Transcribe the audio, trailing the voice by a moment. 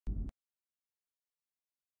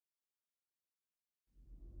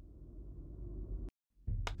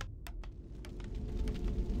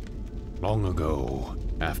Long ago,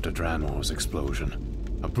 after Dranor's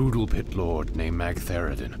explosion, a brutal pit lord named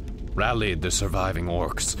Magtheridin rallied the surviving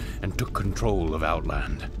orcs and took control of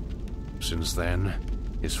Outland. Since then,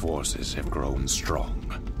 his forces have grown strong.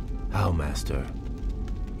 How, Master?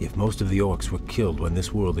 If most of the orcs were killed when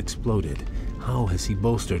this world exploded, how has he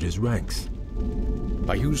bolstered his ranks?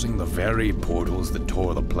 By using the very portals that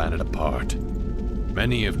tore the planet apart.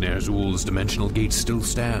 Many of Ner'zhul's dimensional gates still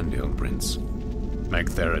stand, young prince.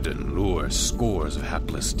 Magtheridin lures scores of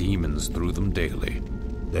hapless demons through them daily.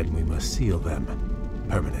 Then we must seal them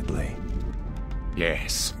permanently.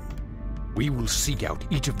 Yes. We will seek out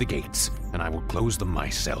each of the gates, and I will close them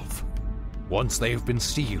myself. Once they have been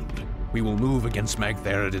sealed, we will move against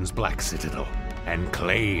Magtheridin's Black Citadel and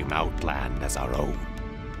claim Outland as our own.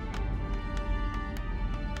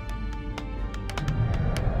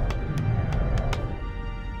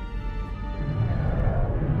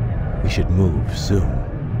 We should move soon.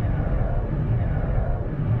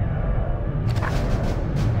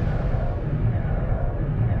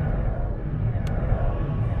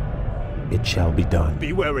 It shall be done.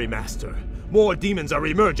 Be wary, Master. More demons are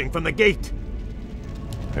emerging from the gate.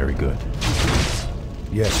 Very good.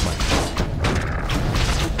 Yes, my friend.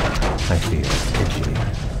 I feel itchy.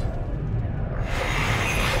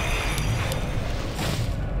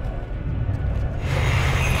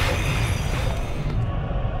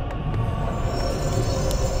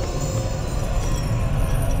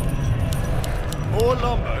 More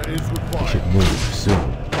lumber is required. We should move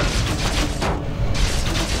soon.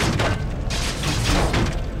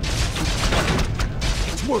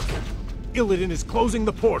 It's working. Illidan is closing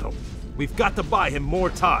the portal. We've got to buy him more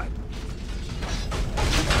time.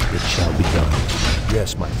 It shall be done.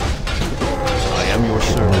 Yes, my friend. I am your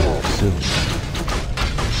servant. Soon.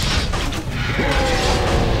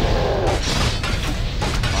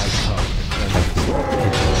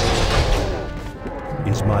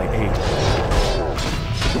 Is my aid.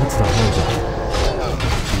 What's the holdup?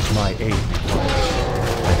 Is my aid required?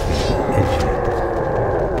 I feel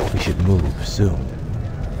itchy. We should move soon.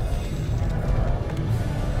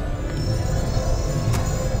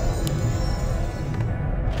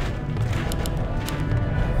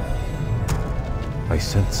 I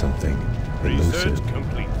sense something elusive. Research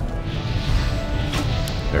complete.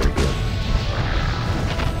 Very good.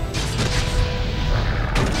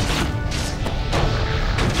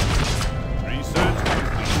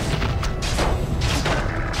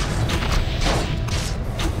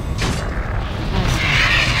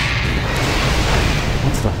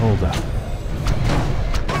 The hold up.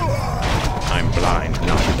 I'm blind,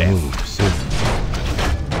 not to death. Move soon.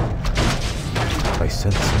 I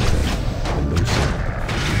sense something elusive.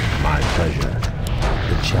 My pleasure.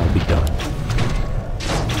 It shall be done.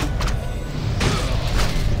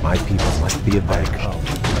 My people must be avenged. Come,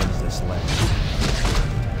 cleanse this land.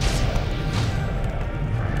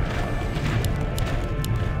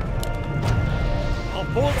 Our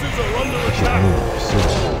forces are under I should attack. move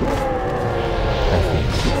soon. I feel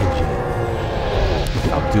itchy.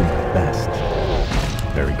 I'll do my best.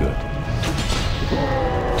 Very good.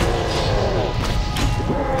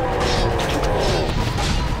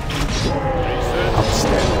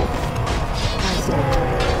 Outstanding.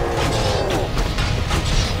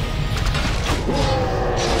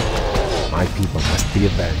 My people must be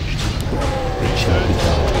avenged. It shall be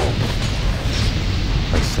done.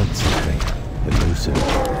 I sense something elusive.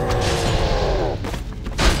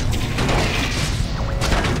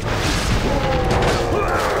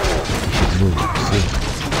 Move soon.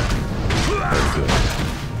 Very good.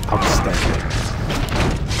 Outstanding.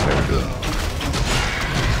 Very good.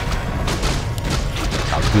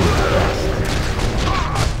 I'll do my best.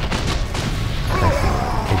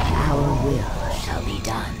 Our will shall be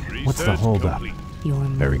done. What's the holdup? Your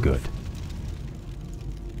move. Very good.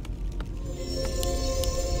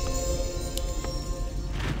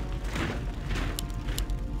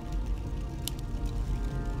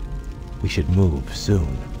 We should move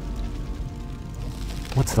soon.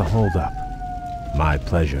 What's the holdup? My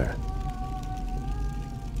pleasure.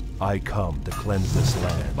 I come to cleanse this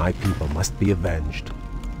land. My people must be avenged.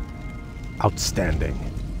 Outstanding.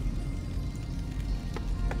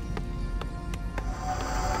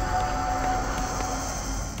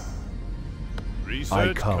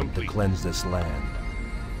 I come to cleanse this land.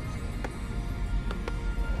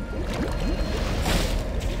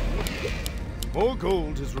 More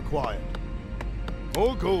gold is required.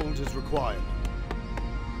 More gold is required.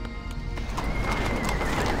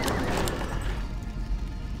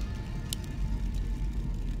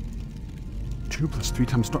 Two plus 3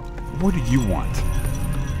 times star. What do you want?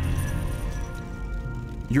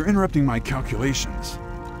 You're interrupting my calculations.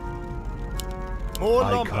 More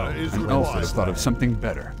lumber is An elf has thought of something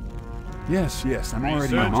better. Yes, I'm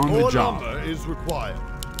already on the job. More lumber is required.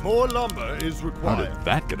 More lumber is required. How did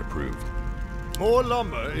that get approved? More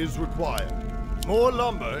lumber is required. More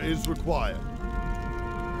lumber is required.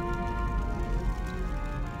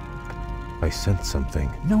 I sense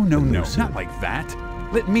something. No, elusive. not like that.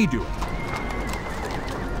 Let me do it.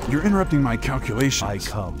 You're interrupting my calculations. I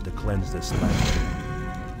come to cleanse this land.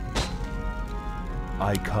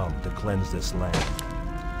 I come to cleanse this land.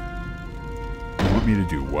 You want me to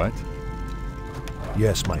do what?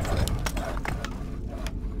 Yes, my friend.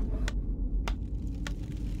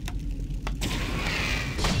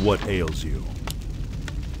 What ails you?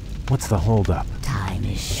 What's the holdup? Time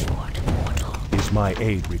is short, mortal. Is my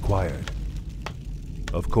aid required?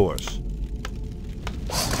 Of course.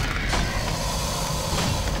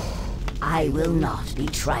 I will not be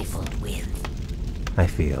trifled with. I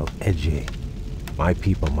feel edgy. My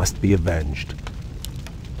people must be avenged.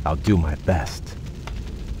 I'll do my best.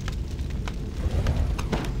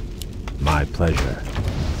 My pleasure.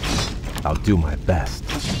 I'll do my best.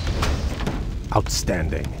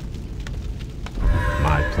 Outstanding.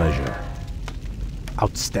 My pleasure.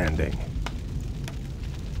 Outstanding.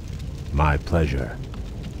 My pleasure.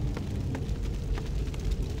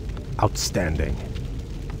 Outstanding.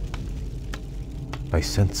 I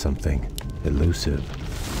sense something elusive.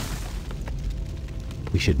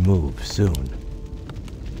 We should move soon.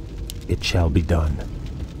 It shall be done.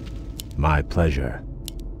 My pleasure.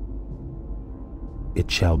 It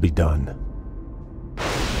shall be done.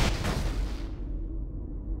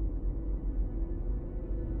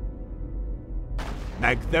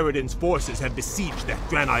 Magtheridon's forces have besieged that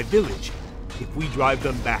Draenei village. If we drive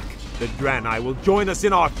them back, the Draenei will join us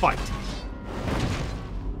in our fight.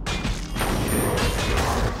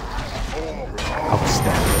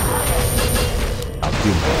 Outstanding. I'll do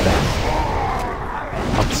my best.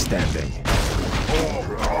 Outstanding.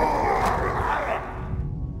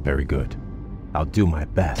 Very good. I'll do my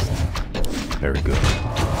best. Very good.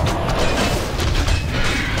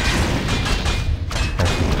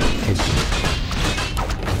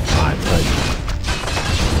 My pleasure.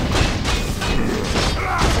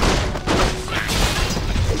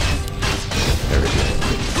 Very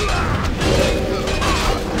good.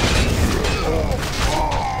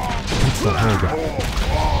 What's the holdup?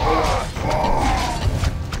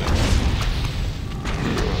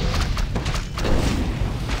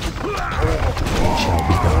 It shall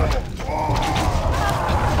be done.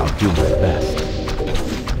 I'll do my best.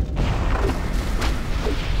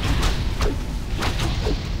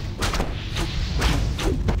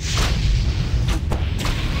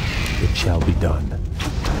 It shall be done.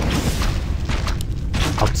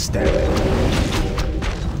 Outstanding.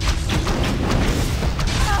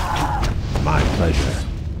 My pleasure.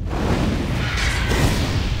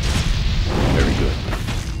 Very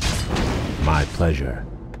good. My pleasure.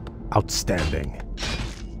 Outstanding.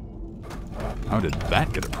 How did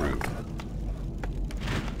that get approved?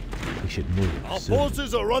 We should move Our soon.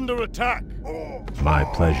 forces are under attack. My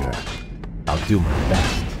pleasure. I'll do my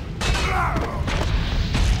best.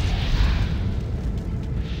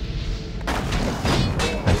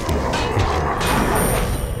 I feel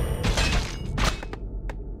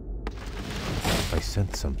itchy. I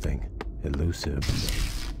sense something elusive.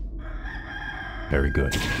 Very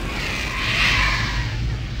good.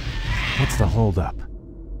 What's the holdup?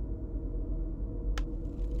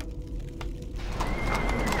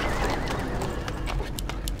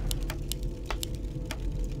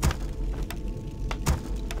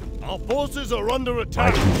 Our forces are under My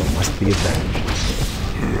attack. people must be avenged.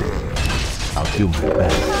 I'll do my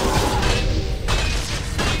best.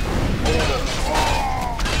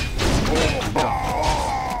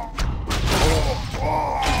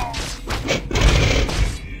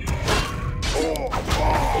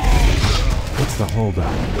 What's the holdup?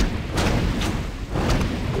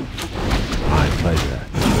 My pleasure.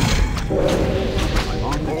 I'm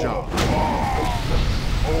on the job.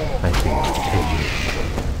 I feel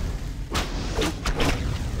edgy.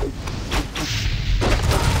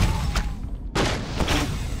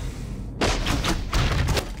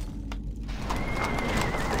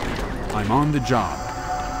 I'm on the job.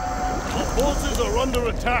 Our forces are under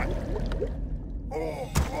attack.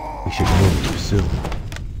 We should move soon.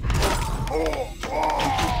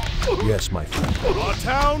 Yes, my friend. Our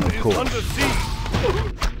town is course. under siege.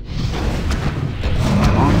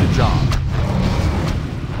 I'm on the job.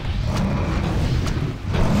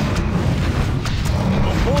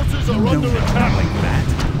 Our forces are under attack. Like that.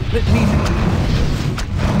 Let me do it.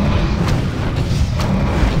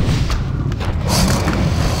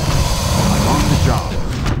 I'm on the job.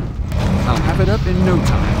 I'll have it up in no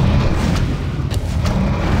time.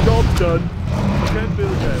 Job done. Can't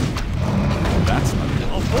build them. That's not good.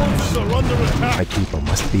 Our forces are under attack. My people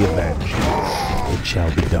must be avenged. It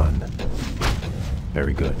shall be done.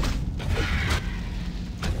 Very good.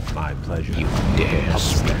 My pleasure. You dare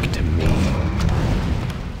speak to me?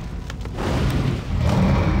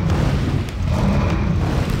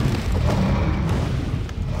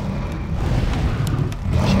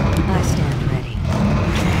 I stand ready.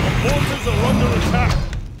 Our forces are under attack.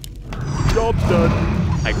 Job's done.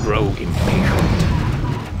 I grow impatient.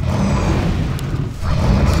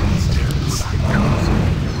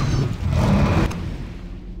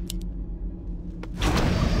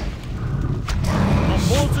 Our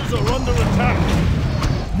forces are under attack.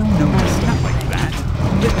 No, not like that.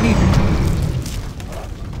 Let me do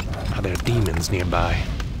it. Are there demons nearby?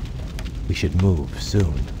 We should move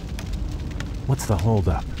soon. What's the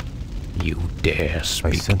holdup? You dare I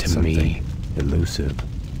speak sense to something me? elusive.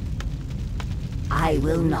 I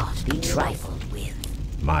will not be trifled with.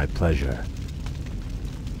 My pleasure.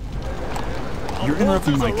 You're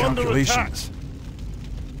interrupting my forces are under calculations.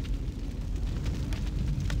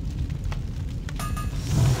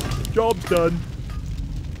 Job's done.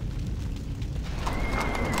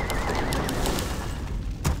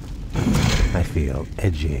 I feel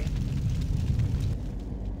edgy.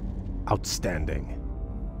 Outstanding.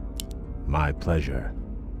 My pleasure.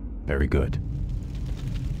 Very good.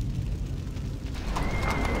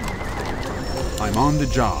 I'm on the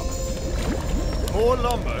job. More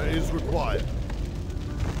lumber is required.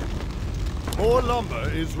 More lumber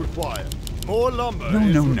is required. More lumber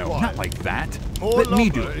is No, required. not like that. More Let me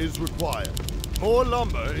lumber do it. is required. More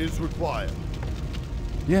lumber is required.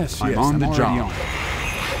 Yes, I'm on the job.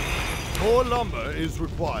 More lumber is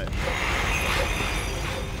required.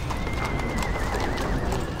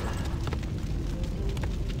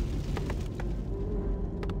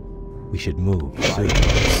 We should move soon.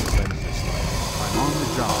 I'm on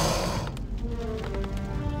the job.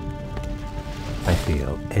 I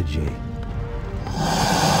feel edgy.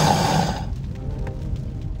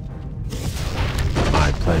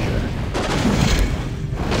 My pleasure.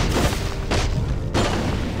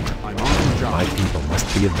 I'm on the job. My people must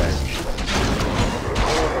be avenged.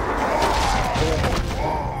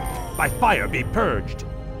 By fire be purged.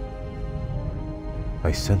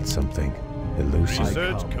 I sense something elusive.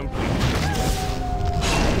 Research complete.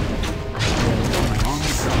 I'm on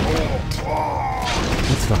the job.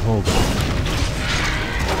 What's the holdup?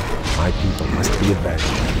 My people must be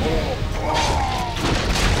avenged.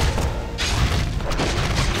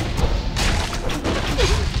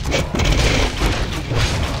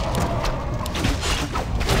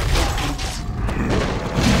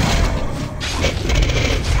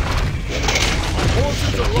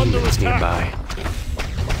 Forces are under Demons attack. nearby.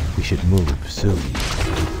 We should move soon.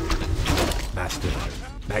 Master,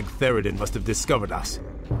 Magtheridin must have discovered us.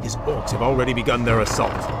 His orcs have already begun their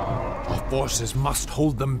assault. Our forces must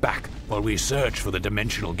hold them back while we search for the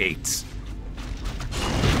dimensional gates.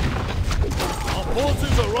 Our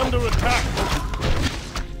forces are under attack.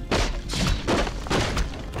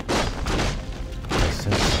 I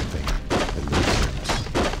sense something elusive.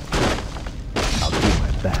 I'll do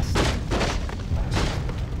my best.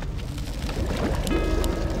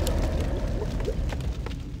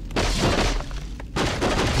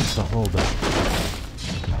 What's the holdup?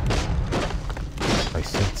 I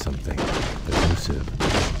sense something elusive.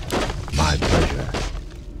 My pleasure.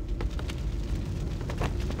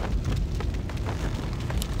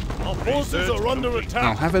 Our forces are under I'll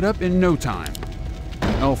attack. have it up in no time.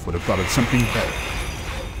 An elf would have thought of something better.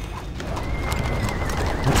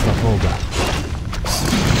 What's the holdup?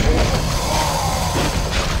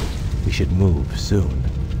 We should move soon.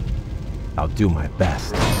 I'll do my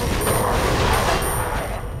best.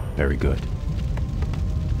 Very good.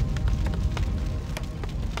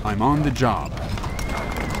 I'm on the job.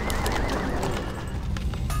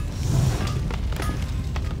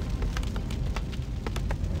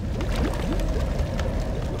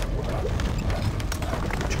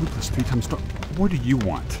 Two plus 3 times 12. What do you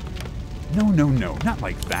want? No, not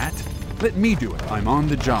like that. Let me do it. I'm on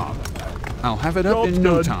the job. I'll have it up Job's in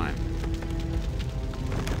no done. time.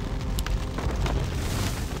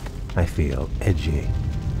 I feel edgy.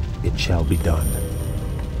 It shall be done.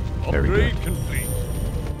 Very Upgrade good. complete.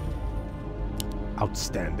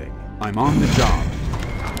 Outstanding. I'm on the job.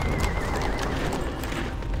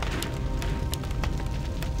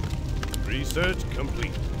 Research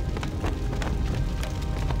complete.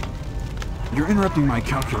 You're interrupting my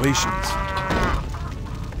calculations.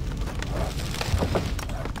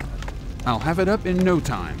 I'll have it up in no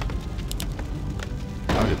time.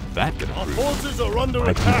 How did that get Our approved? forces are under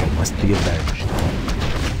My attack. people must be avenged.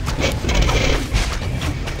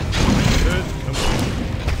 Research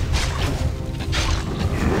complete.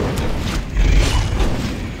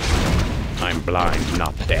 I'm blind,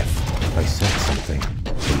 not deaf. I sense something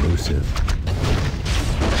elusive.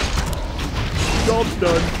 Job's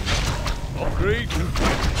done. Upgrade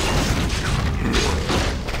complete.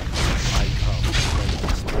 I come.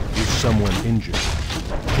 Is someone injured?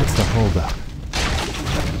 What's the holdup?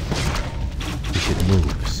 We should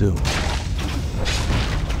move soon.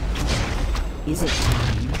 Is it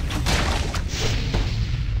time?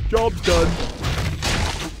 Job's done.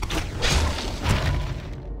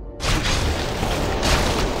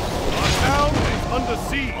 Our town is under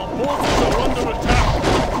siege. Our forces are under attack.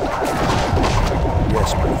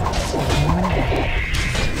 Yes, my friend.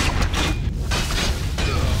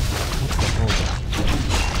 What's the holdup?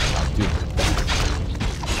 I'll do my best.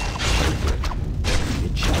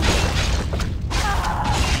 It shall be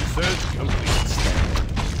Research complete. standing.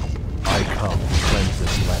 I come to cleanse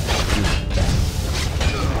this land. Do my best.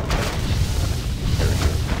 Very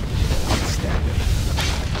good. Outstanding.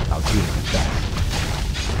 I'll do my best.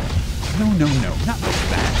 No, no, no, not like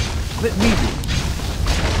that. Let me do it.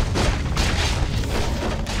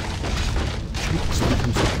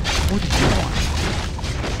 What did you want?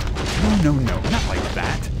 No, no, no, not like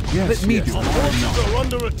that. Yes, Let me yes. do Our it. forces are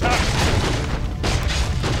under attack.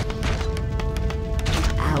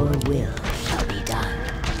 Our will shall be done.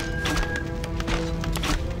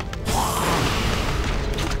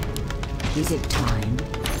 Is it time?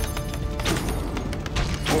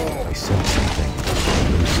 I sense something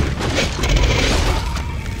elusive.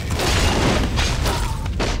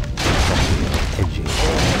 Something edgy.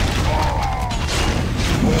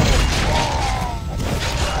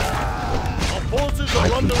 Our forces My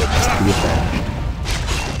are under people must be attack. avenged.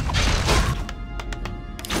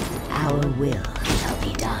 Our will shall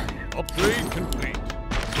be done. Upgrade complete.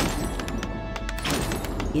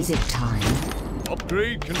 Is it time?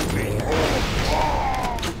 Upgrade complete.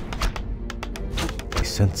 I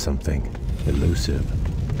sense something elusive.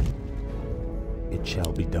 It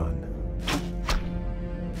shall be done.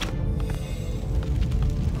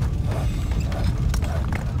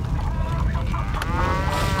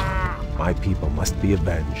 My people must be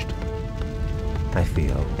avenged. I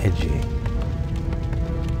feel edgy.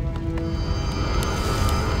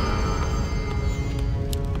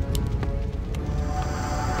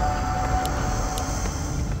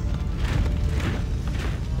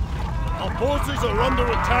 Our forces are under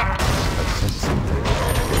attack. I sense something elusive.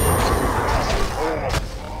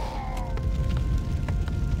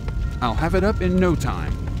 I'll have it up in no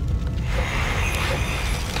time.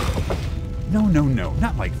 No, no, no,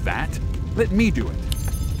 not like that. Let me do it.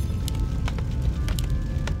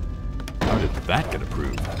 How did that get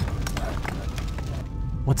approved?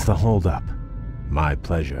 What's the holdup? My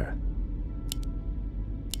pleasure.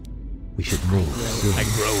 We should move soon. I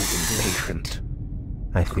grow impatient.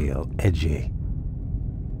 I feel edgy.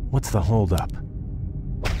 What's the holdup?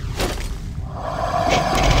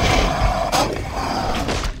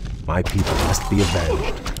 My people must be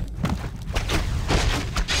avenged.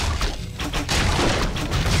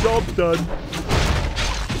 Job's done.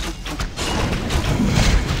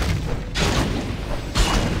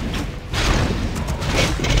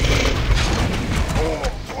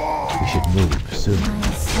 We should move soon.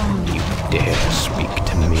 You dare speak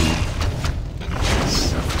to me?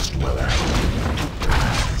 Self-dweller.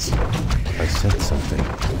 I sense something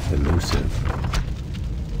elusive.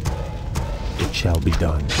 It shall be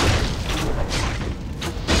done.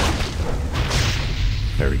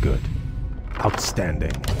 Very good.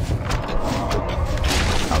 Outstanding.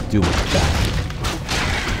 I'll do my best.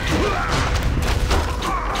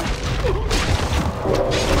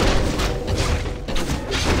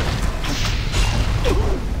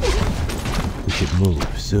 We should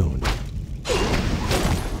move soon.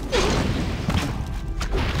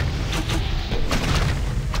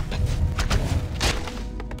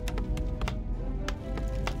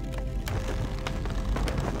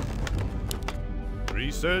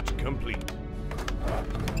 Research complete.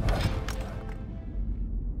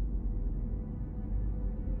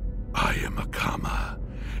 I am Akama,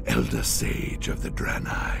 Elder Sage of the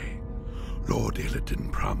Draenei. Lord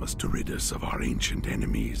Illidan promised to rid us of our ancient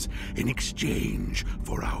enemies in exchange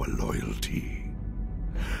for our loyalty.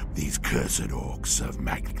 These cursed orcs serve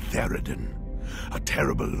Magtheridon, a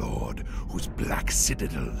terrible lord whose black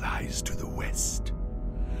citadel lies to the west.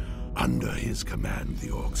 Under his command, the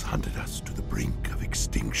orcs hunted us to the brink of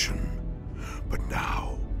extinction. But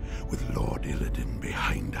now, with Lord Illidan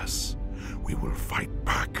behind us, we will fight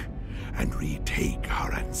back and retake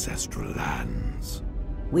our ancestral lands.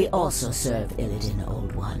 We also serve Illidan,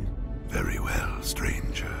 Old One. Very well,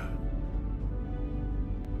 stranger.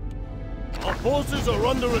 Our forces are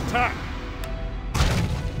under attack.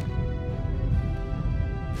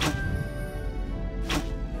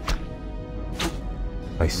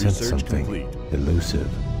 I sense Research something complete. elusive.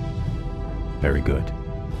 Very good.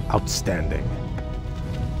 Outstanding.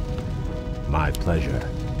 My pleasure.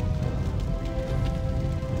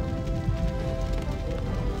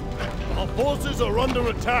 Our forces are under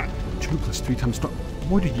attack. 2 + 3 × strong.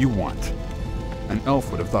 What do you want? An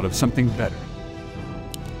elf would have thought of something better.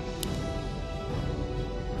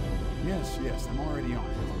 Yes, yes, I'm already on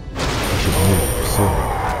it. I should move soon.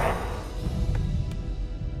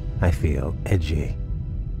 I feel edgy.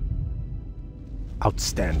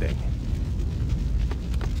 Outstanding.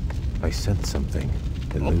 I sense something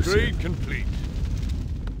elusive. Upgrade complete.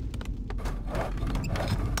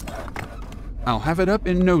 I'll have it up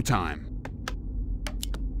in no time.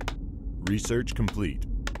 Research complete.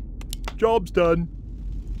 Job's done.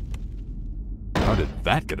 How did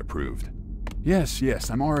that get approved? Yes,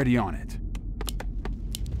 yes, I'm already on it.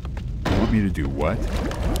 You want me to do what?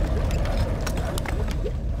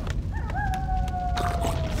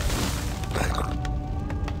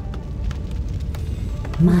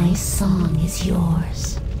 My song is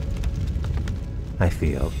yours. I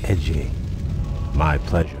feel edgy. My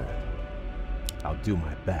pleasure. I'll do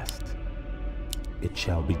my best. It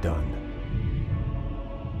shall be done.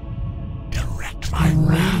 Direct my I'm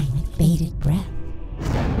wrath. waiting with bated breath.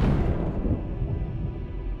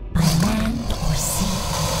 By land or sea,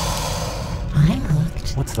 I'm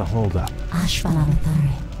hooked. What's the holdup?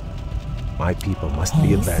 Ashvalamathare. My people must be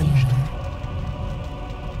Hey, avenged. sailor.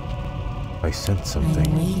 I sense I'm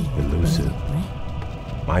something waiting with elusive. bated breath.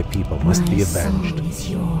 My people must be My avenged. song is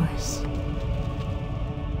yours.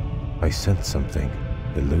 I sense something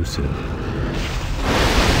elusive.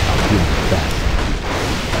 I'll do my best.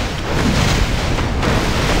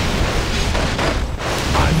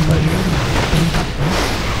 My pleasure.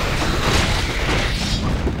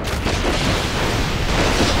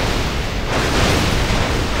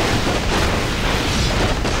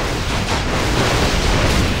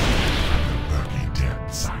 Murky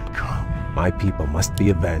depths I come. My people must be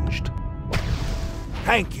avenged.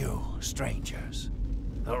 Thank you, strangers.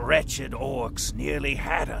 The wretched orcs nearly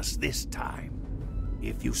had us this time.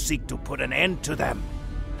 If you seek to put an end to them,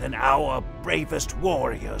 then our bravest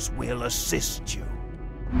warriors will assist you.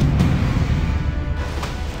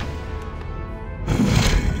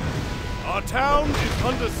 Our town is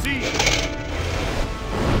under siege.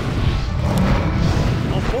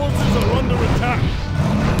 Our forces are under attack.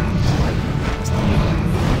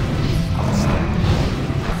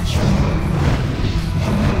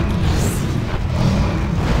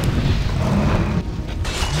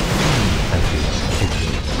 I feel edgy.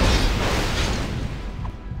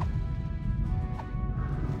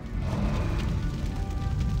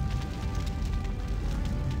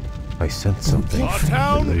 I sense something Our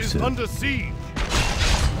town is elusive. under siege.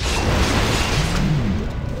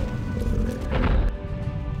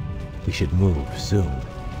 We should move soon.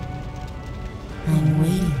 I'm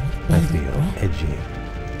waiting with I bated feel breath. edgy. We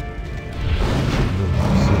should move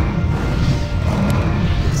soon.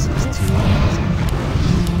 This is too easy.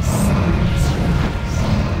 My song is yours.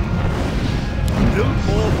 Build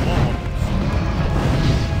more bombs.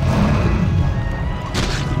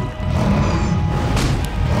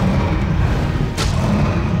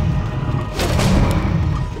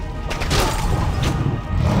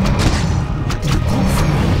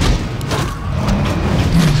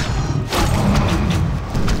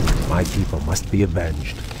 My people must be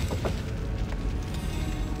avenged.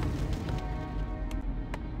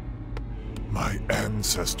 My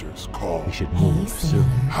ancestors call. We should Hey, move sailor. soon.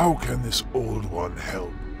 How can this old one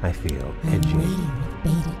help? I feel I'm edgy. waiting with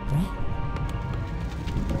bated breath.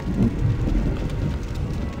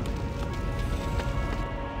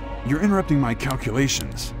 You're interrupting my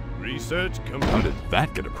calculations. Research How complete. did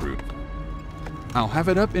that get approved? I'll have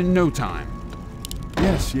it up in no time.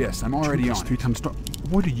 Yes, yes, I'm already on 3 × strong.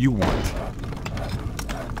 What do you want?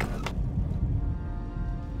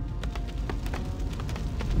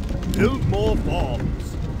 Build more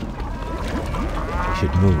bombs. We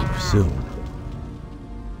should move soon.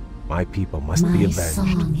 My people must be My avenged.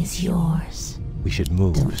 song is yours. We should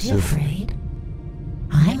move Don't be soon. afraid.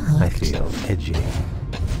 I'm hooked. I feel edgy.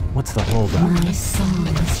 What's the holdup? My song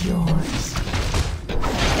is yours.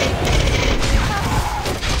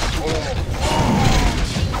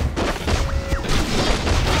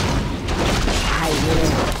 I will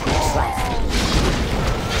not trifle.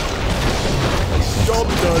 Job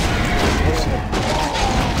done.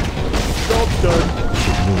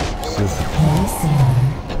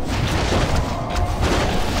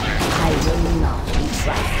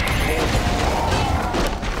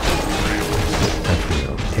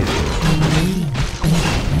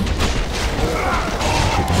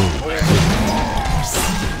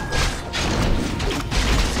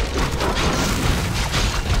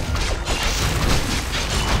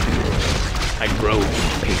 I grow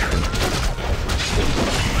impatient.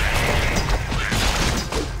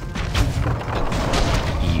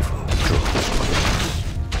 Evil draws close.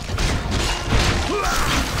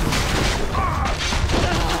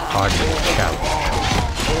 Hardly a challenge.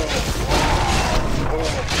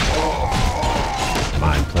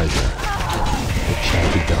 My pleasure. It shall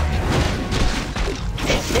be done.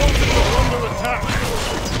 Forces are under attack.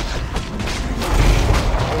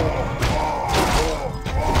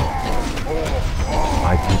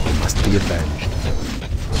 My people must be avenged.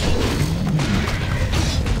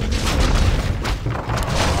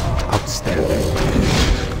 Outstanding.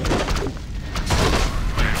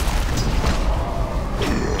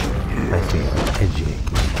 I feel edgy.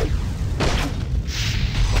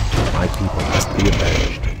 My people must be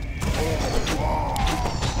avenged.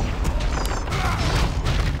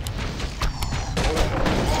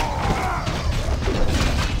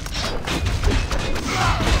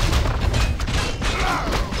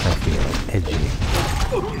 I feel edgy.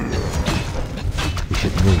 We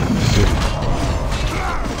should move soon.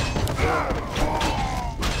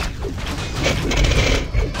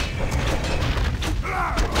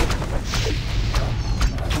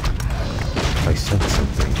 I sense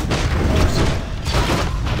something elusive.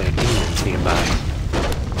 Are there demons nearby?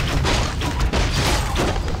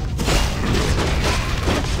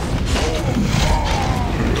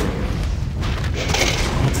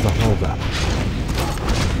 What's the holdup?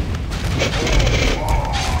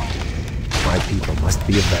 My people must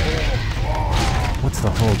be avenged. What's the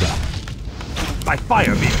holdup? By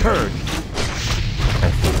fire be purged!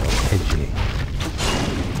 I feel edgy.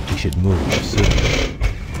 We should move soon.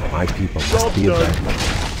 My people must be avenged.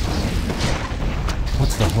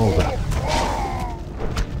 What's the holdup?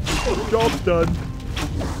 Job's done.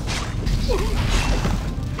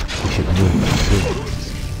 We should move soon.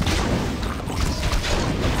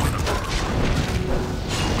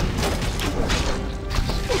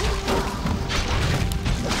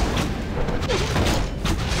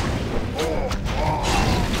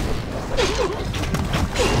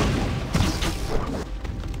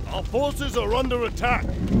 Our forces are under attack.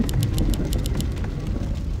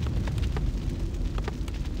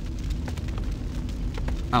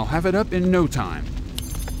 I'll have it up in no time.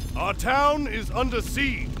 Our town is under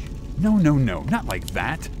siege. No, no, no, not like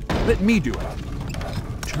that. Let me do it.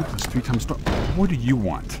 2 + 3 times 12. What do you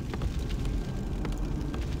want?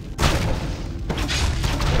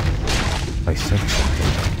 I sense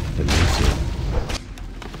something elusive.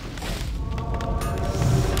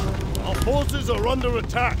 Our forces are under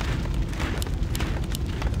attack.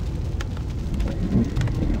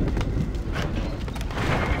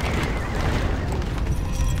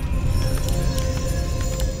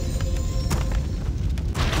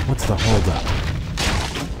 What's the holdup?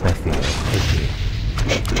 I feel edgy.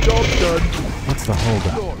 Job's done. What's the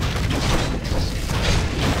holdup?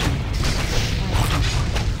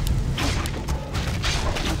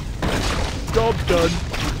 Job's done.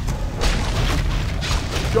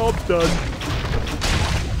 Job's done.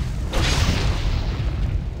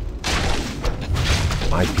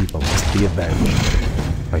 My people must be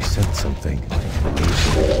avenged. I sense something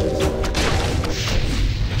elusive.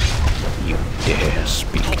 You dare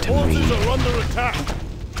speak Our to forces me? are under attack.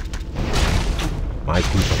 My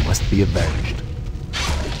people must be avenged.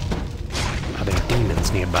 Are there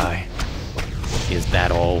demons nearby? Is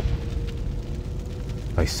that all?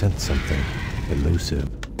 I sense something elusive.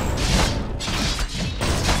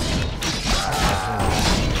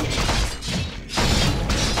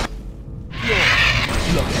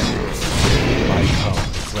 I come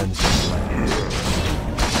to cleanse this land.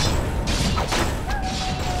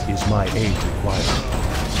 Is my aid required?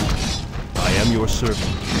 I am your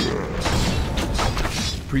servant.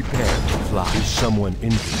 Prepare to fly. Is someone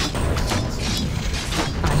injured?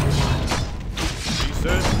 He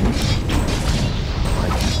said, My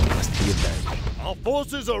people must be avenged. our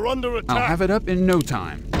forces are under attack. I'll have it up in no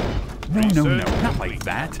time. No, no, no, Research. not like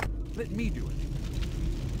that. Let me do it.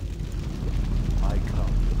 I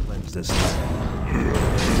come to cleanse this land.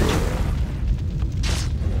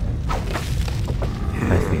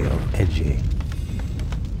 I feel edgy.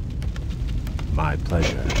 My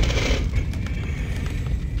pleasure.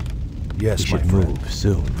 Yes, we should move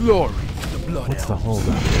soon. Glory to the Blood What's the Elves.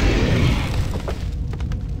 holdup?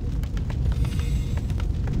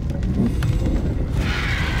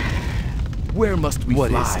 Where must we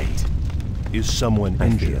fly? Is someone I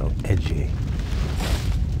feel edgy.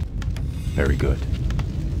 Very good.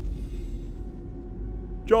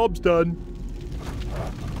 Job's done.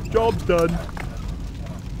 Job's done.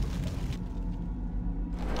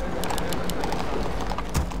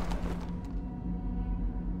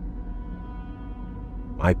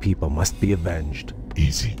 My people must be avenged.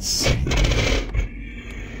 Is it safe?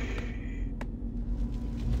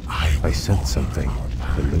 I sense something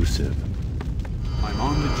elusive. I'm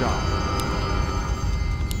on the job.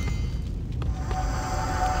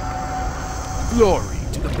 Glory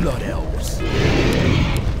to the Blood Elves.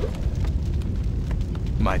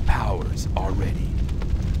 My powers are ready.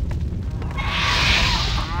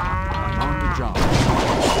 I'm on the job.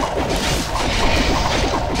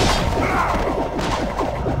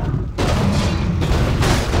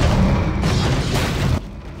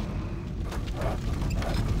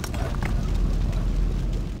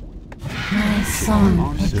 My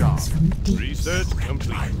song echoes from deep. Research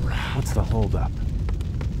complete. What's the holdup?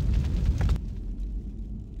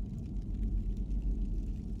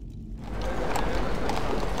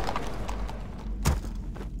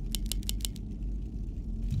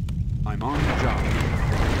 I'm on the job.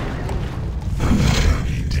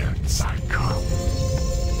 Hence I come.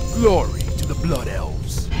 Glory to the Blood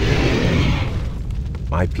Elves.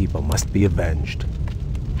 My people must be avenged.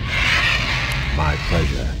 My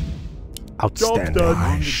pleasure. Outstanding. done.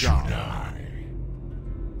 On the job.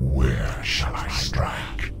 Where shall I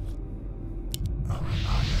strike?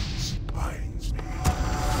 Alliance binds me.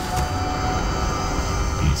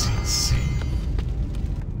 Is it safe?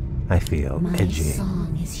 I feel My edgy.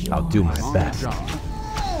 song is yours. I'll do my I'm on best. the job.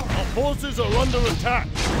 Our forces are under attack.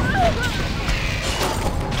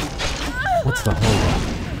 What's the holdup?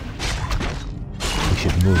 We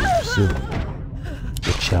should move soon.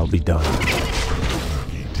 It shall be done.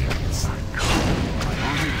 Hence I come. I'm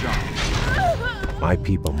on the job. My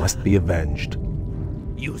people must be avenged.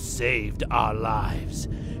 You saved our lives.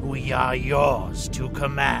 We are yours to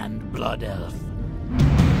command, Blood Elf.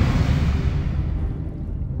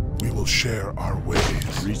 We will share our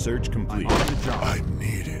ways. Research complete. I'm on the job. I'm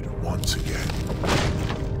needed once again.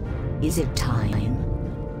 Is it time?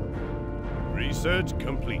 Research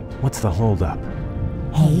complete. What's the holdup?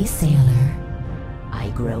 Hey, sailor. I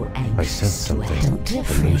grow anxious. I sense to something Don't be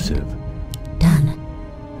afraid. elusive. Done.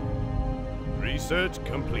 Research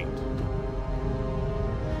complete.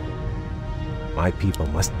 My people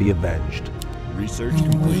must be avenged. Research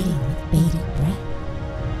I'm complete. waiting with bated breath.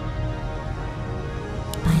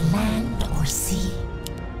 By land or sea.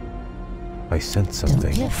 I sense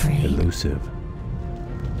something be afraid. elusive.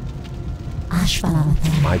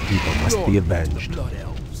 Ashvalathan. My people must be avenged. Blood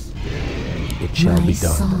Elves. It shall My be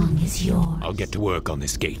done. song is yours. I'll get to work on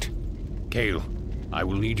this gate. Kale, I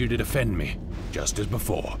will need you to defend me, just as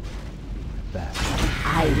before.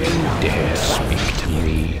 I will not. Dare speak to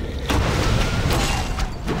me.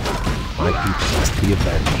 My people must be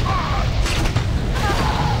avenged.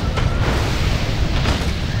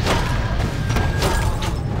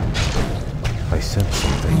 I sense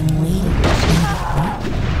something. I'm waiting with bated breath.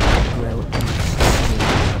 I grow anxious.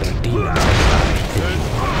 The demons have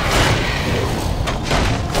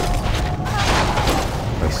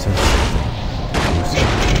I sense something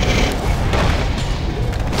elusive.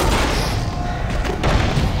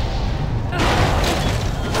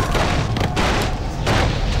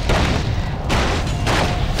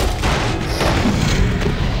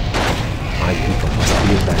 My people must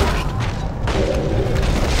be avenged.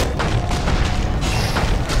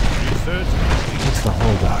 Research. What's the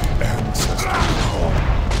holdup? Ancestors call.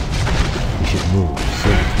 We should move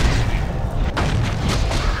soon.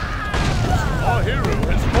 Our hero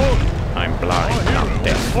has fallen. I'm Our blind, hero not has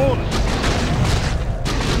deaf. fallen.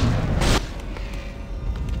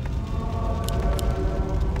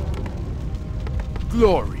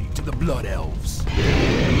 Glory to the Blood Elves.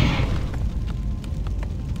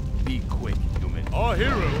 Be quick, human. Our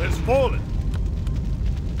hero has fallen.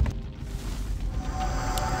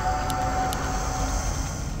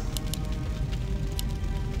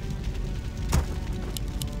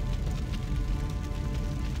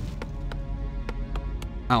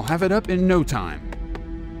 I'll have it up in no time.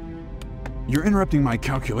 You're interrupting my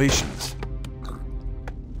calculations.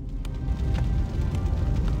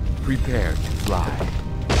 Prepare to fly.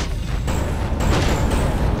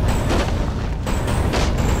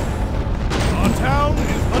 Our town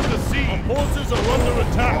is under siege. Our forces are under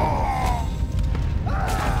attack.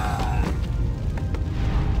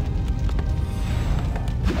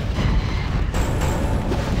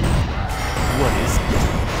 What is it?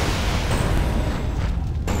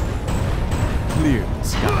 Clear the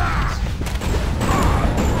skies.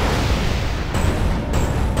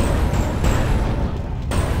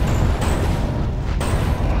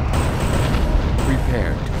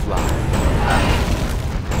 Prepare to fly.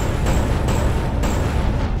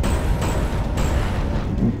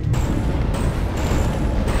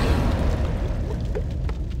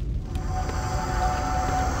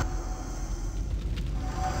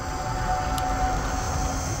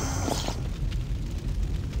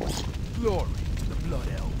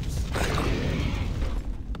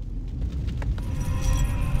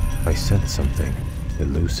 I sense something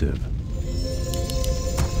elusive.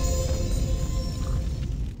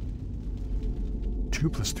 Two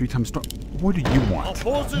plus 3 times strong. What do you want? Our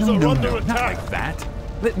forces no, are no, under no, attack. not like that.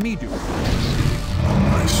 Let me do it.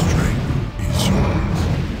 My strength is yours.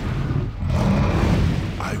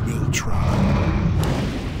 I will try.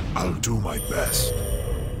 I'll do my best.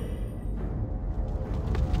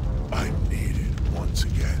 I'm needed once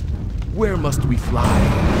again. Where must we fly?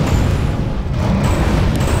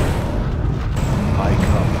 I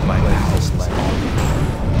come, My cleanse house this is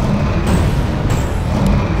land.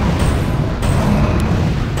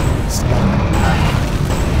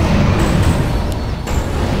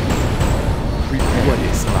 What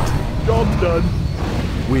is life? Job's done.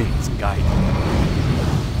 Winds guide me.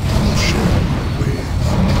 I'll show my ways.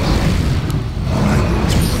 I will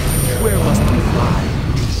do it. Where must we fly?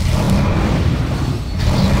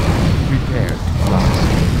 Prepare to fly.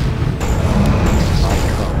 I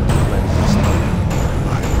come, cleanse this land.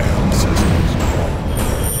 My ancestors call.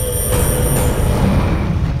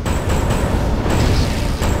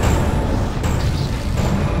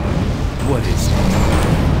 What is it?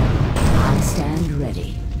 I stand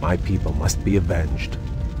ready. My people must be avenged.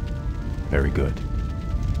 Very good.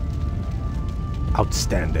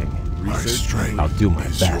 Outstanding. My strength I'll do my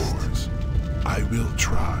is best. yours. I will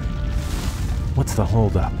try. What's the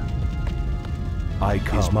holdup? I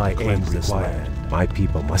come, Is my aid cleanse this required? land. My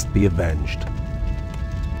people must be avenged.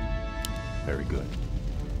 Very good.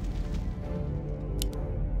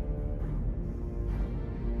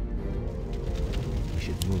 We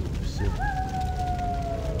should move soon.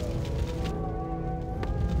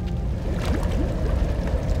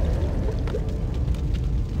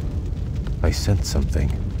 I sense something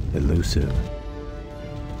elusive.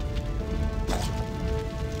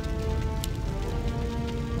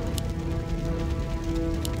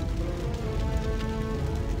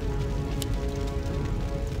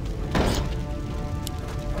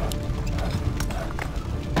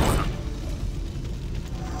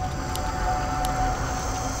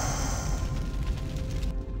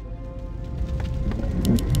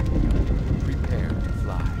 Prepare to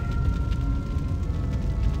fly.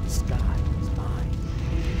 The sky is mine.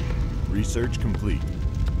 Research complete.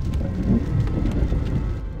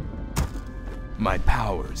 My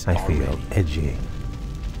powers I are feel ready. edgy.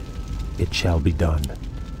 It shall be done.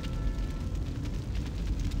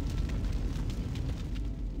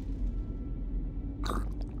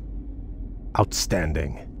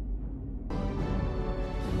 Outstanding.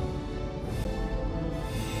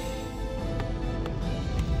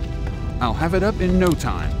 I'll have it up in no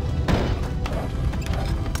time.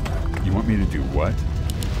 You want me to do what?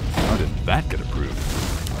 How did that get approved?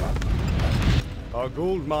 Our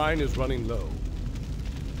gold mine is running low.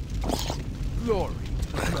 Glory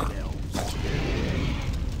to the Blood Elves.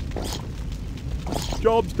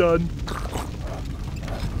 Job's done.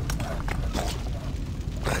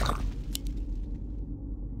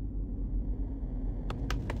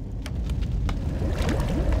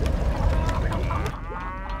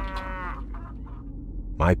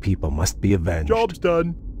 My people must be avenged. Job's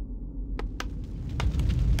done.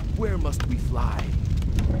 Where must we fly?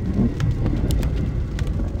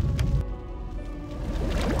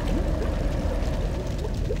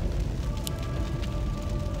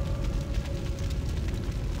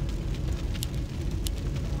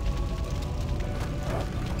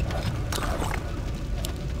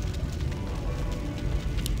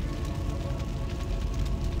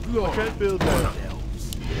 Glory Can't build to the that. Blood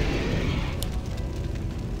Elves.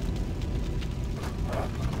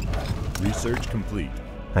 Research complete.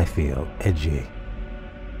 I feel edgy.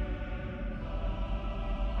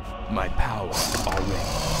 My powers are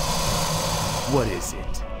ready. What is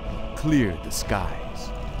it? Clear the skies.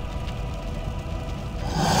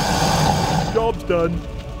 Job's done.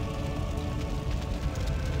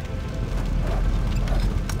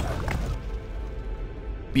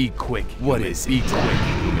 Be quick. What is it? Be quick,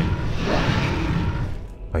 human.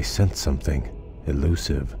 I sense something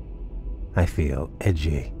elusive. I feel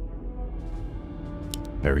edgy.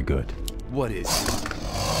 Very good. What is it?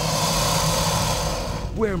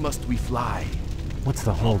 Where must we fly? What's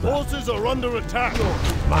the holdup? Forces are under attack.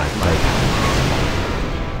 My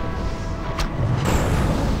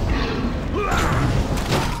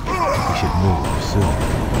We should move soon.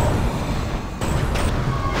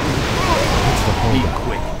 What's the Be holdup?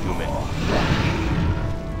 quick, human.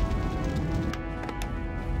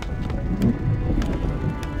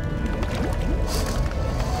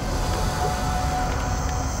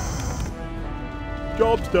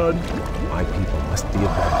 Job's done. My people must be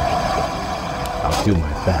avenged. I'll do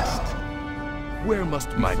my best. Where must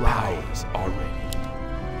we fly? My powers are ready.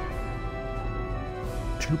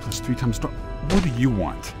 2 + 3 times star. What do you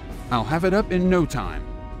want? I'll have it up in no time.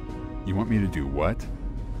 You want me to do what?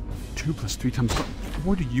 2 + 3 times star.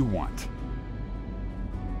 What do you want?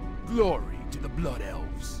 Glory to the Blood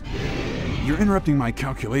Elves. You're interrupting my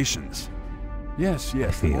calculations. Yes, I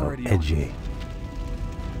I'm feel already on. edgy.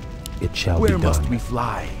 It shall Where be must done. we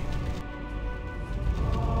fly?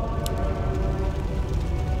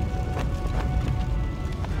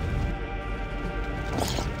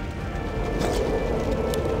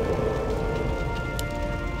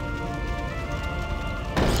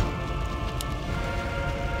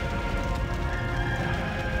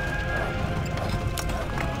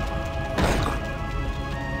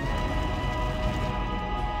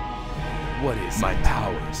 What is my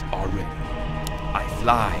powers are ready? I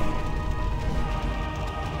fly.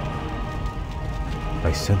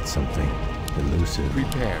 I sense something elusive.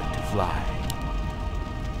 Prepare to fly.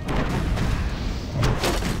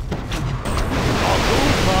 Our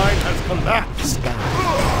gold mine has collapsed.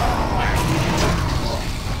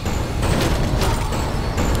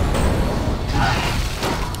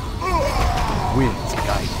 Winds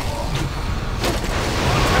guide me.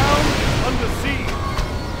 The town is under siege.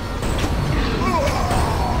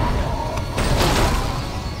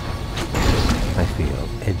 I feel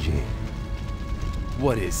edgy.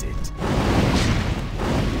 What is it?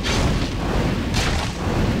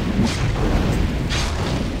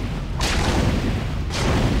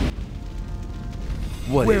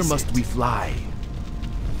 Where must we fly?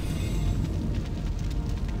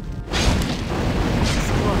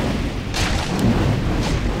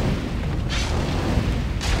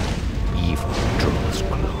 Evil draws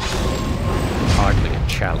close. Hardly a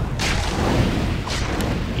challenge.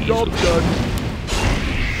 Job Easily. done.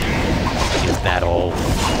 Is that all?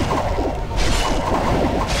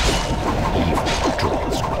 Evil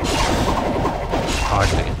draws close.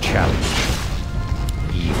 Hardly a challenge.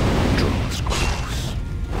 Evil draws close.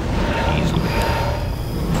 Easily.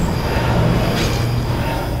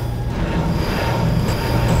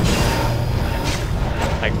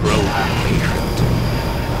 I grow impatient.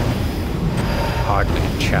 Hardly a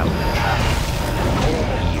challenge.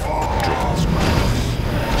 Evil draws close.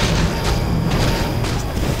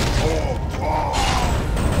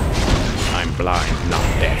 I'm blind, not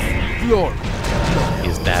deaf. Glory.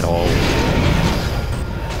 Is that all?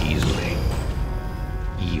 Easily.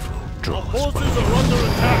 Evil Our draws forces close. are under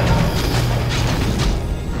attack.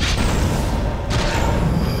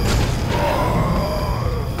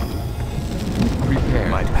 Prepare.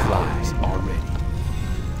 My powers are ready.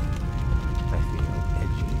 I feel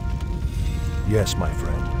edgy. Yes, my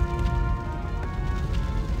friend.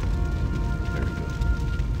 Very good.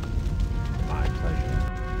 My pleasure.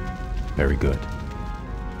 Very good.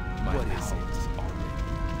 My powers are ready.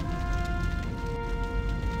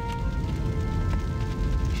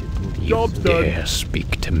 We should move. You Job's done. dare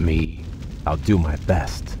speak to me. I'll do my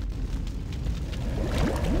best.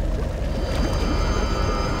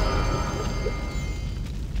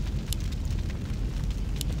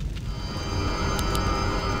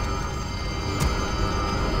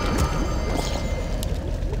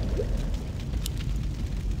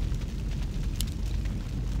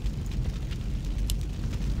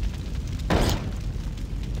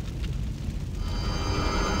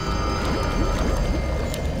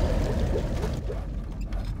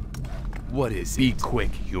 What is Be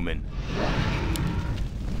quick, human.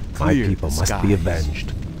 My Clear people the must be skies.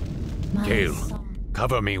 avenged. Gale,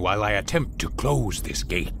 cover me while I attempt to close this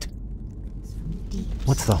gate.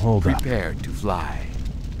 What's the holdup? Prepare to fly.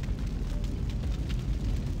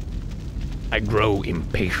 I grow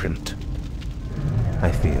impatient.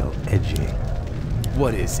 I feel edgy.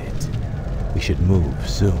 What is it? We should move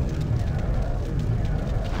soon.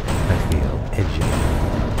 I feel edgy.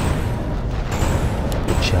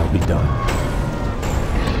 It shall be done.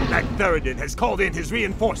 Magtheridin has called in his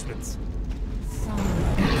reinforcements. Song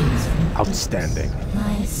echoes from Outstanding. deeps.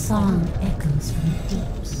 My song echoes from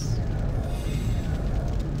deeps.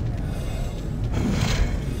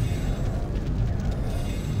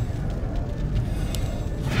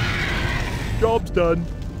 Job's done.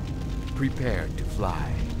 Prepare to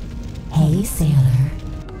fly. Hey, sailor.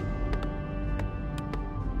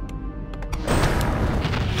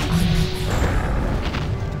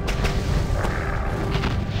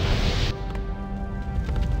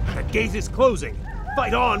 That gate is closing.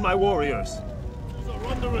 Fight on, my warriors. Forces are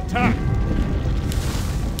under attack.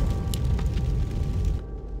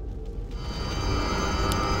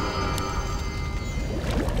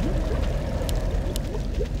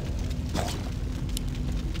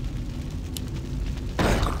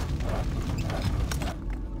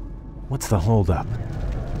 What's the holdup?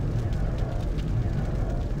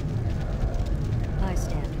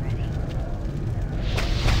 stand ready.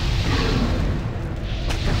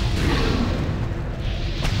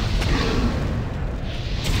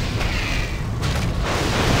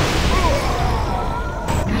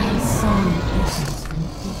 My song issues from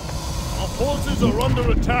deep. Our forces are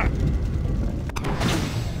under attack.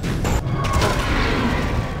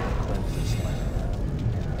 Cleanse this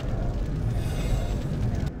land.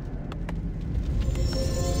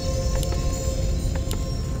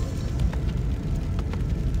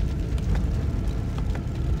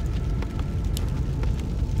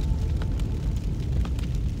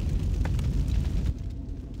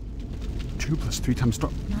 Two plus 3 times star.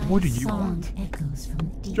 What do you want? Echoes from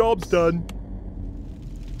deep. Job's done.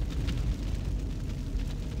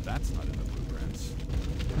 That's not in the blueprints.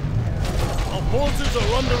 Our forces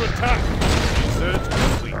are under attack. Research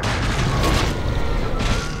complete.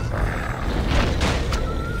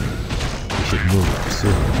 We should move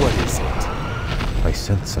soon. What is it? I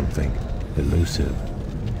sense something elusive.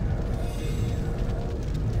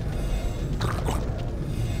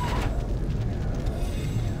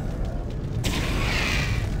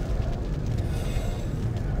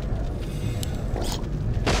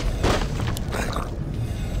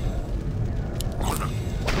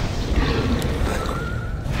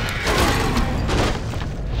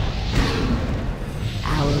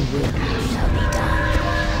 Our will shall be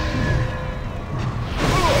done.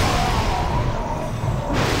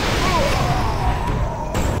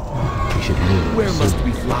 We should move Where soon. must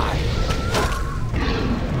we fly?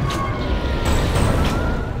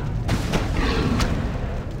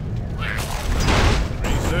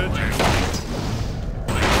 Research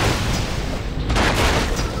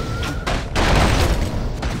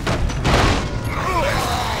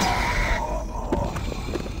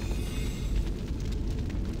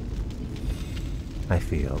I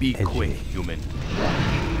feel Be edgy. quick, human.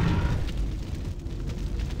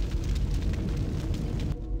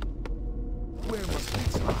 Where must we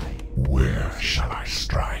fly? Where shall I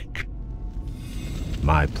strike?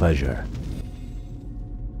 My pleasure.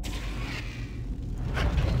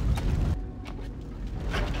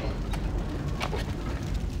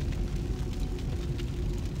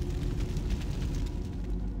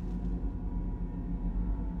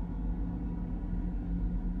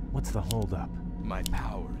 What's the holdup? My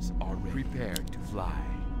powers are ready. Prepared to fly.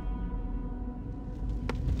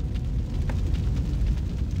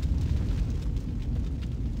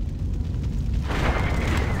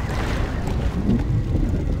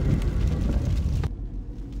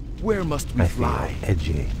 Where must we I fly? feel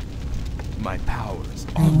edgy. My powers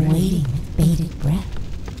are I'm ready. waiting with bated breath.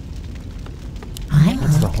 I'm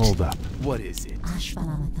What's the hooked. holdup? What is it?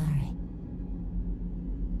 Ashvalamathari.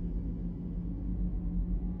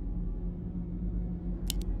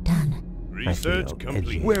 Done. Research feel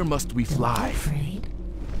complete. edgy. Where must we Don't be fly? afraid.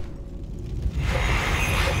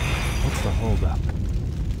 What's the holdup?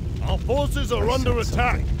 Our forces are I under sense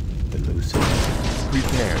attack. something elusive.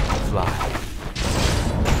 Prepare to fly.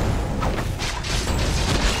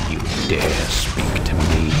 You dare speak to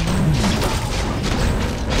me?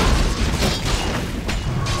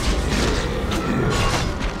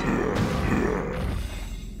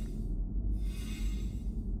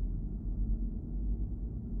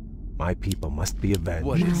 My people must be avenged.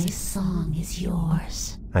 What My is it? song is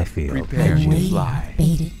yours. I feel Prepare I'm to edgy. waiting fly. with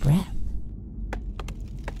bated breath.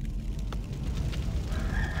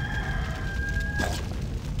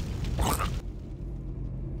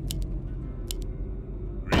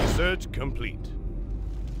 Research complete.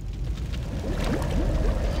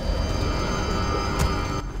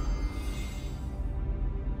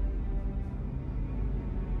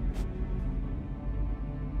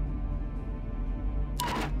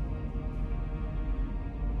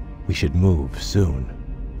 We should move soon.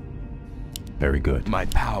 Very good. My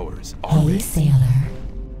powers are Hey, ready. sailor.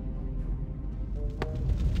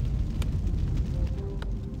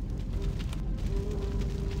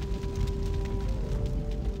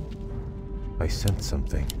 I sense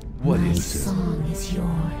something. What My is it? song is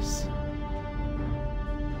yours.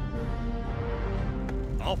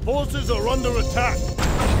 Our forces are under attack.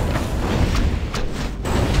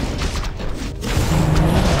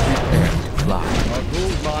 Fly. Our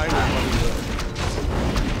gold mine is running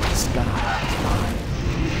low. Sky. Fly.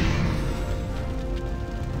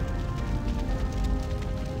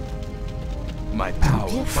 My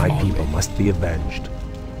powers My are people ready. must be avenged.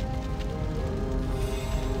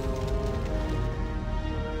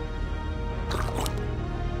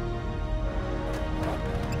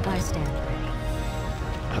 I stand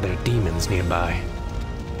ready. Are there demons nearby?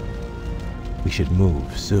 We should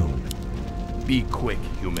move soon. Be quick,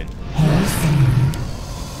 human. Hey, sailor.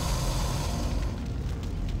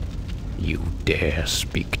 You dare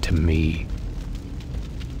speak to me?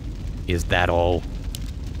 Is that all?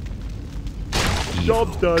 Evil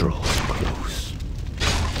Job done. draws close.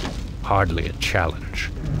 Hardly a challenge.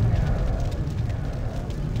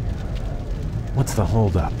 What's the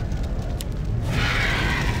holdup?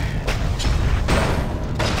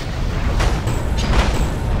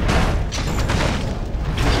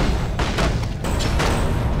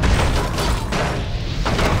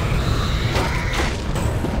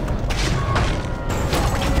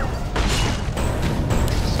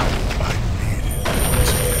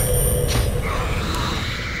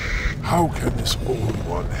 How can this old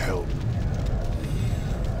one help?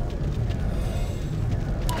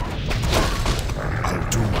 I'll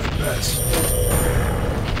do my best.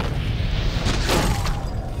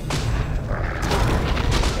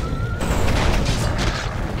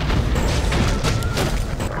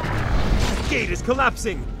 The gate is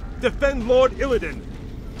collapsing! Defend Lord Illidan!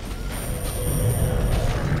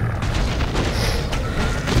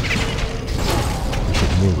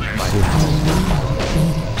 Move soon.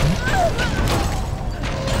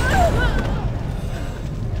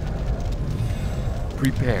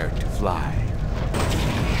 Prepare to fly.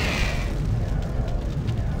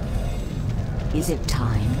 Is it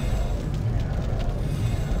time?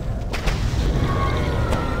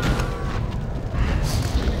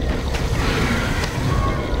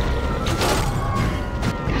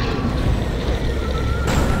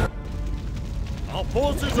 Our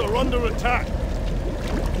forces are under attack.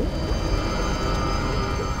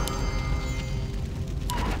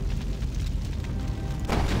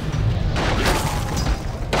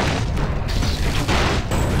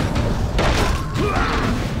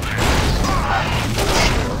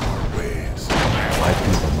 My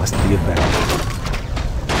people must be avenged.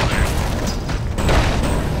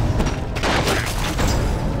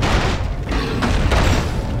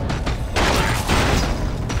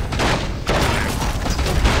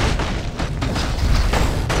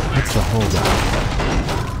 What's the holdup?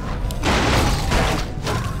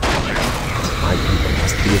 My people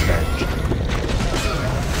must be avenged.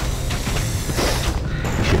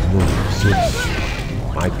 We should move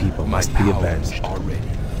soon. My people must be avenged. Already.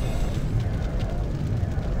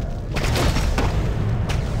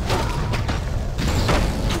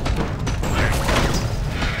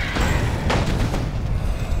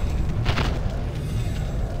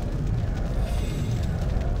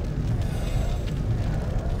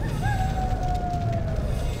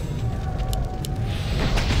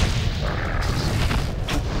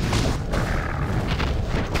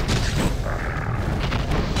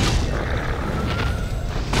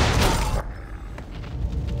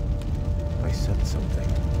 I said something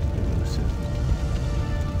elusive.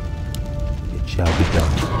 It shall be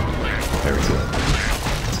done. Very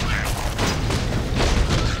good.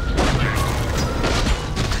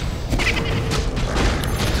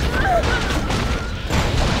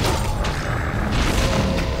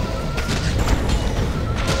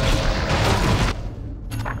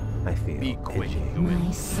 I feel Be quick. itchy.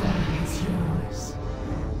 My soul is yours.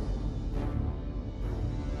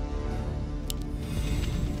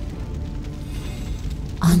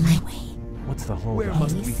 On my way. What's the holdup? Where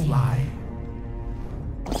must we fly?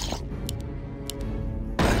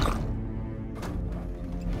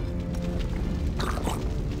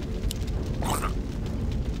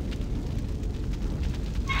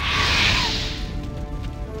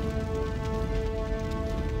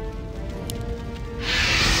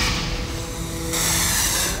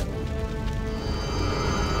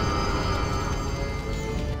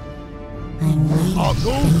 I'm waiting. Our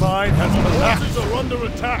gold mine has collapsed. Our forces are under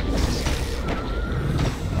attack.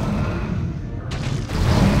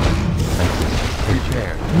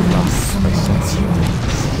 Prepare. My soul is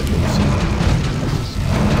yours.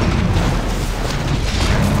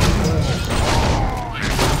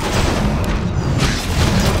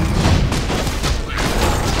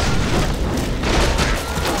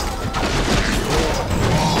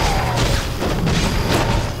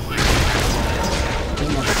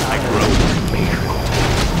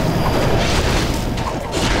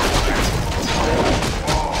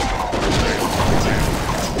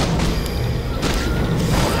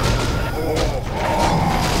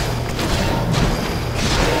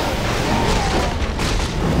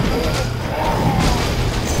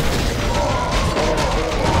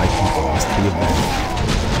 My people must be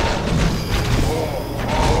avenged.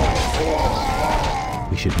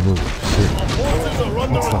 We should move soon. Our forces are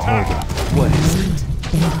under What's the attack. holdup? What is it?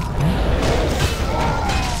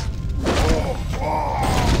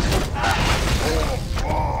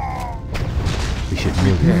 We should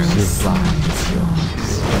move Prepare to soon.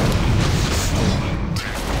 fly.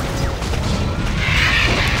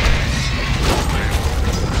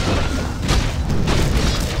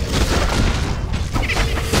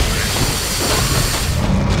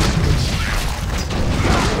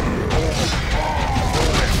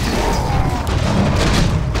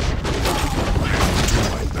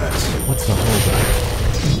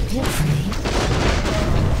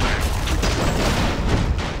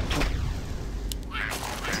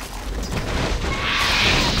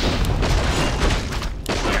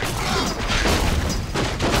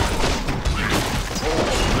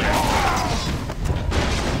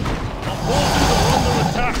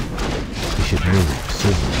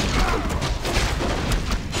 soon.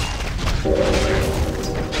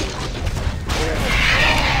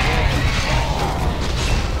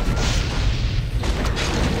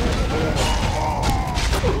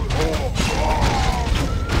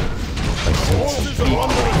 Forces are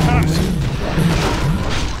under attack!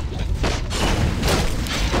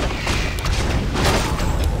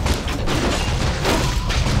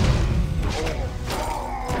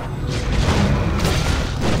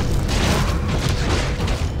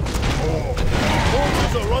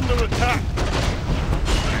 Forces are under attack!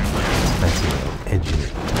 That's it. Engine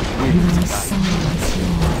it. My son is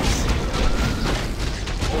yours.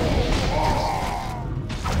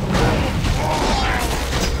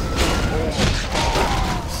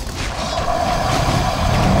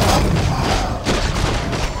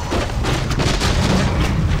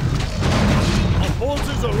 Our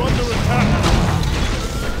forces are under attack!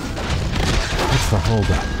 What's the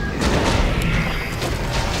holdup?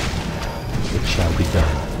 It shall be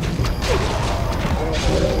done.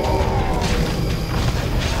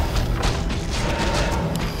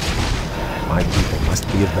 My people must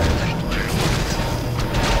be avenged.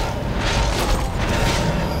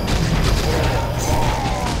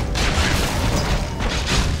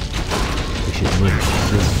 We should move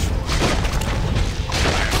soon.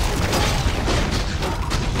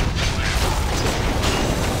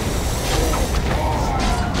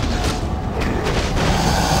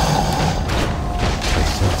 I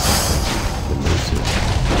sense something elusive.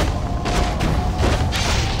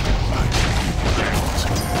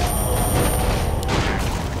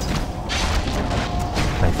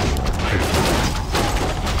 I feel it.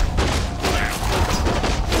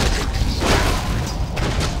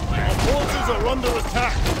 Our forces are under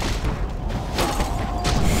attack!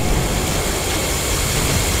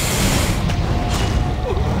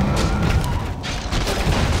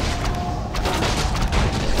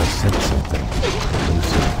 I sense something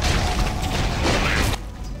elusive.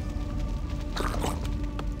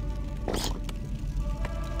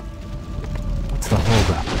 What's the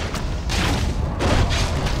holdup?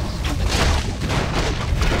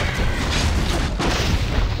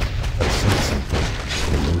 I sense something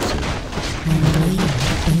elusive.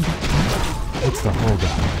 What's the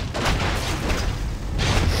holdup?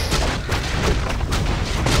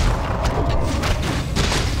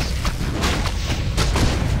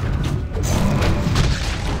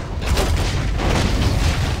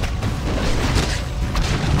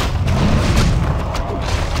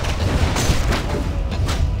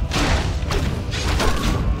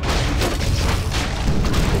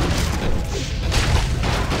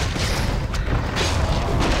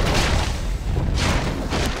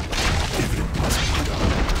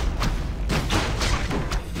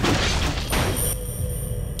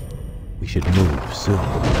 We should move soon.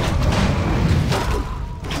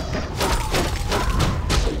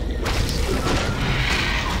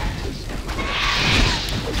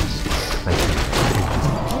 I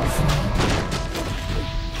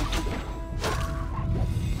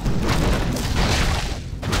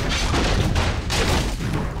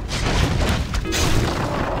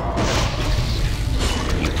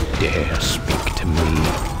Dare speak to me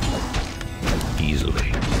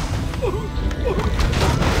easily.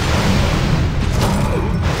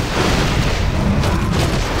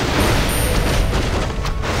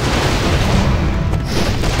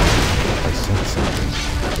 I sense something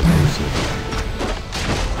elusive.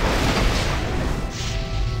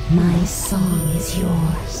 My song is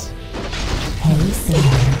yours. Hasten.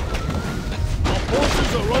 Our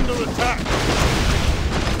forces are under attack!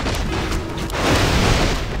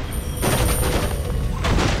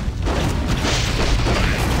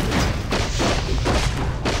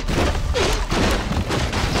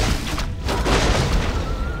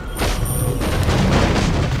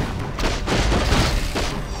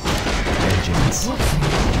 Vengeance.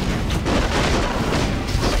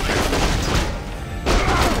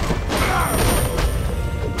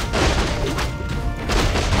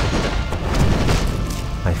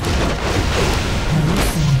 I feel it.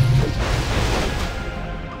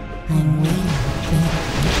 I'm waiting.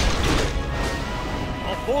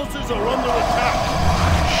 Our forces are under attack!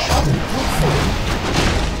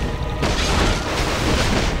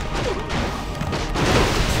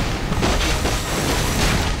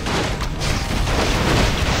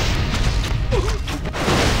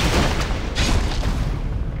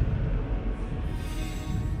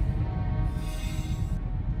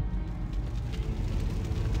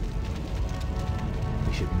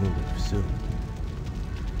 We should move soon.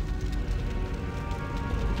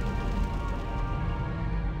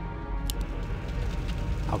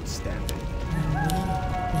 Outstanding.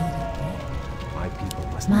 My people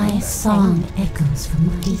must be My avenged. song echoes from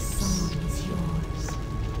the deeps.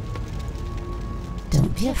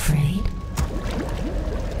 Don't be afraid.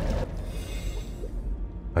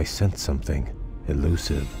 I sense something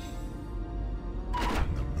elusive.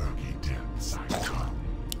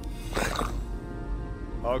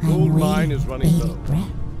 Our I'm gold mine waiting is with running bated low.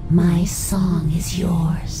 breath. My song is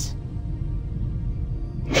yours.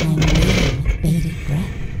 I'm waiting with bated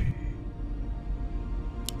breath.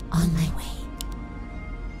 On my way.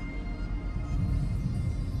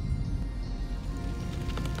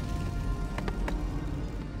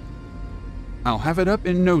 I'll have it up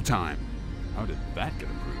in no time. How did that get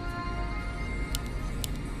approved?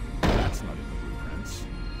 That's not in the blueprints.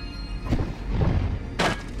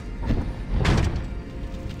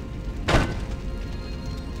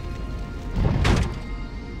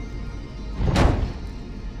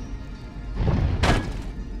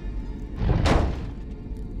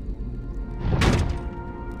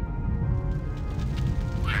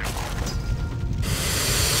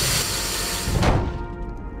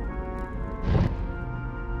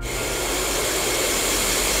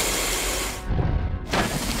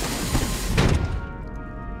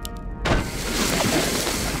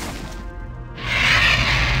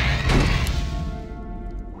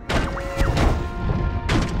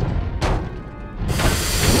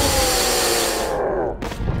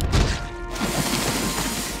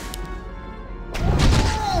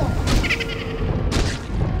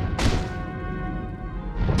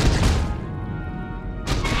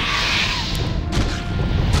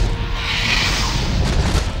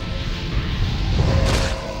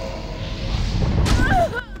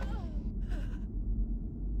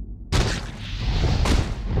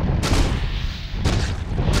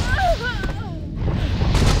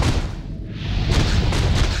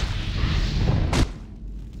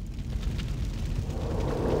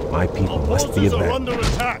 My people must be Forces are avenged. under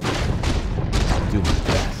attack. I'll do my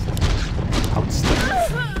best.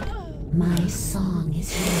 Outstanding. My song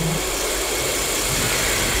is yours.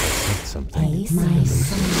 I sense something My elusive.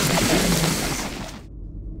 song is yours.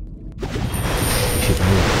 We should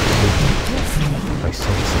move. I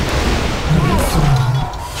sense something.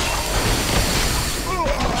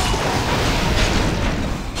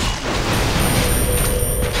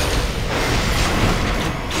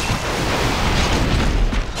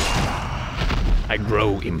 I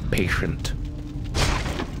grow impatient.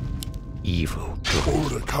 Evil.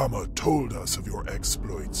 Old Akama told us of your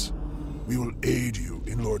exploits. We will aid you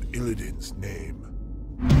in Lord Illidan's name.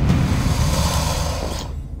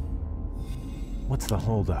 What's the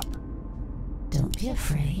holdup? Don't be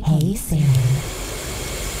afraid. Hey, Sarah.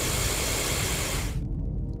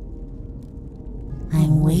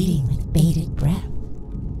 I'm waiting with bated breath.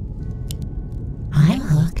 I'm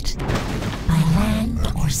hooked. By land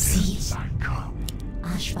or sea.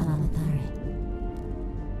 Ashvalamatari.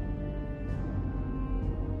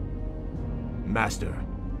 Master,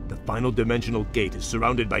 the final dimensional gate is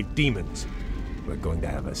surrounded by demons. We're going to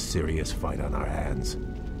have a serious fight on our hands.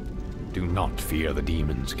 Do not fear the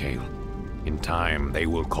demons, Kale. In time, they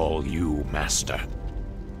will call you Master.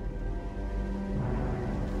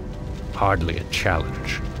 Hardly a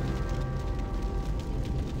challenge.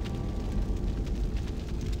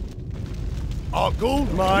 Our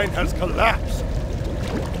gold mine has collapsed.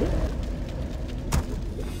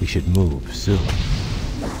 We should move soon.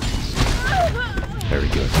 Very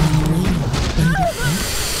good.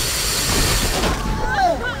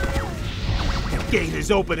 The gate is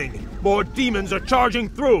opening! More demons are charging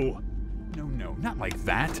through! No, not like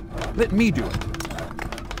that. Let me do it.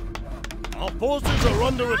 Our forces are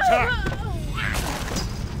under attack.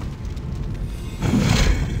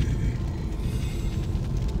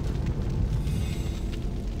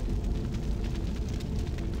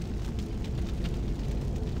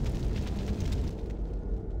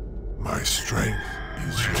 My strength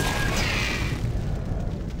is yours.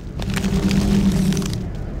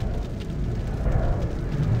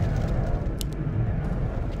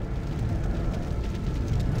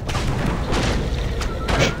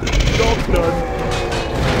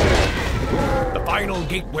 The final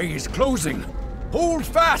gateway is closing. Hold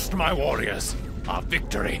fast, my warriors. Our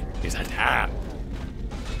victory is at hand.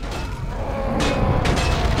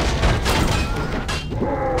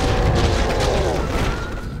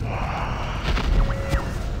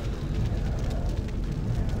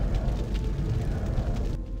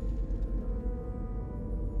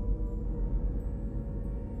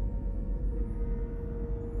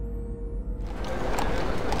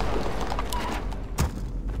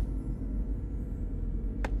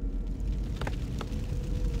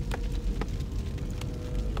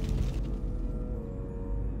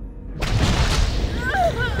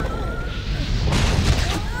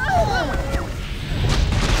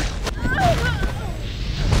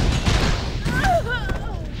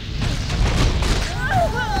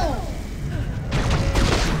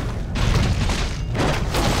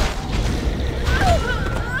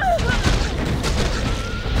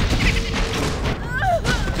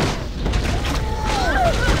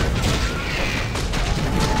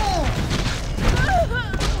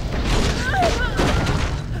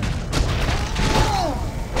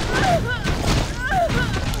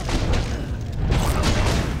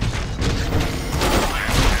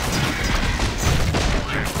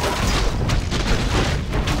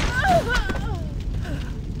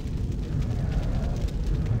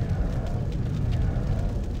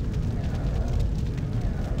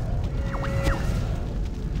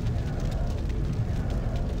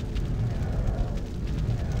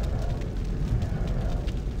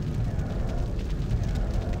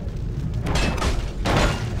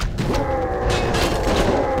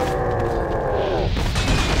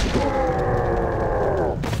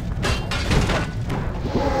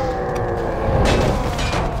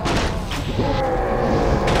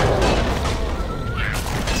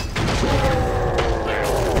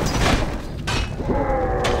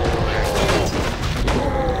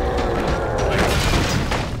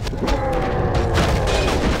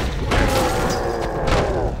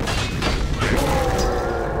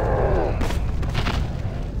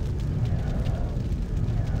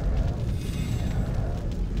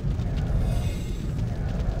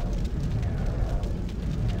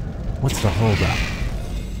 What's the holdup?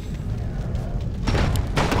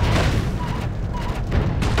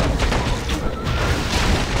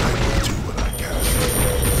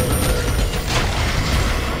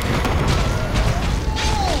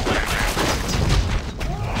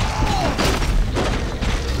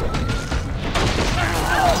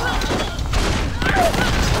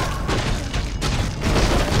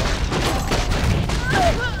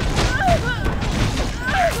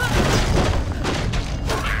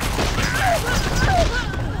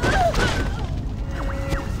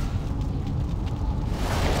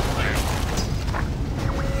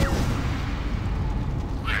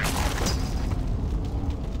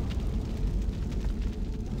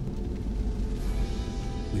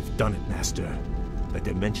 Done it, Master. The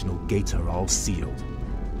dimensional gates are all sealed.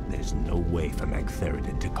 There's no way for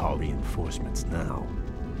Magtheridin to call reinforcements now.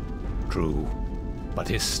 True, but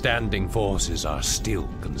his standing forces are still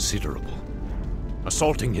considerable.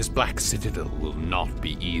 Assaulting his Black Citadel will not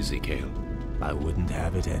be easy, Kael. I wouldn't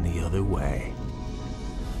have it any other way.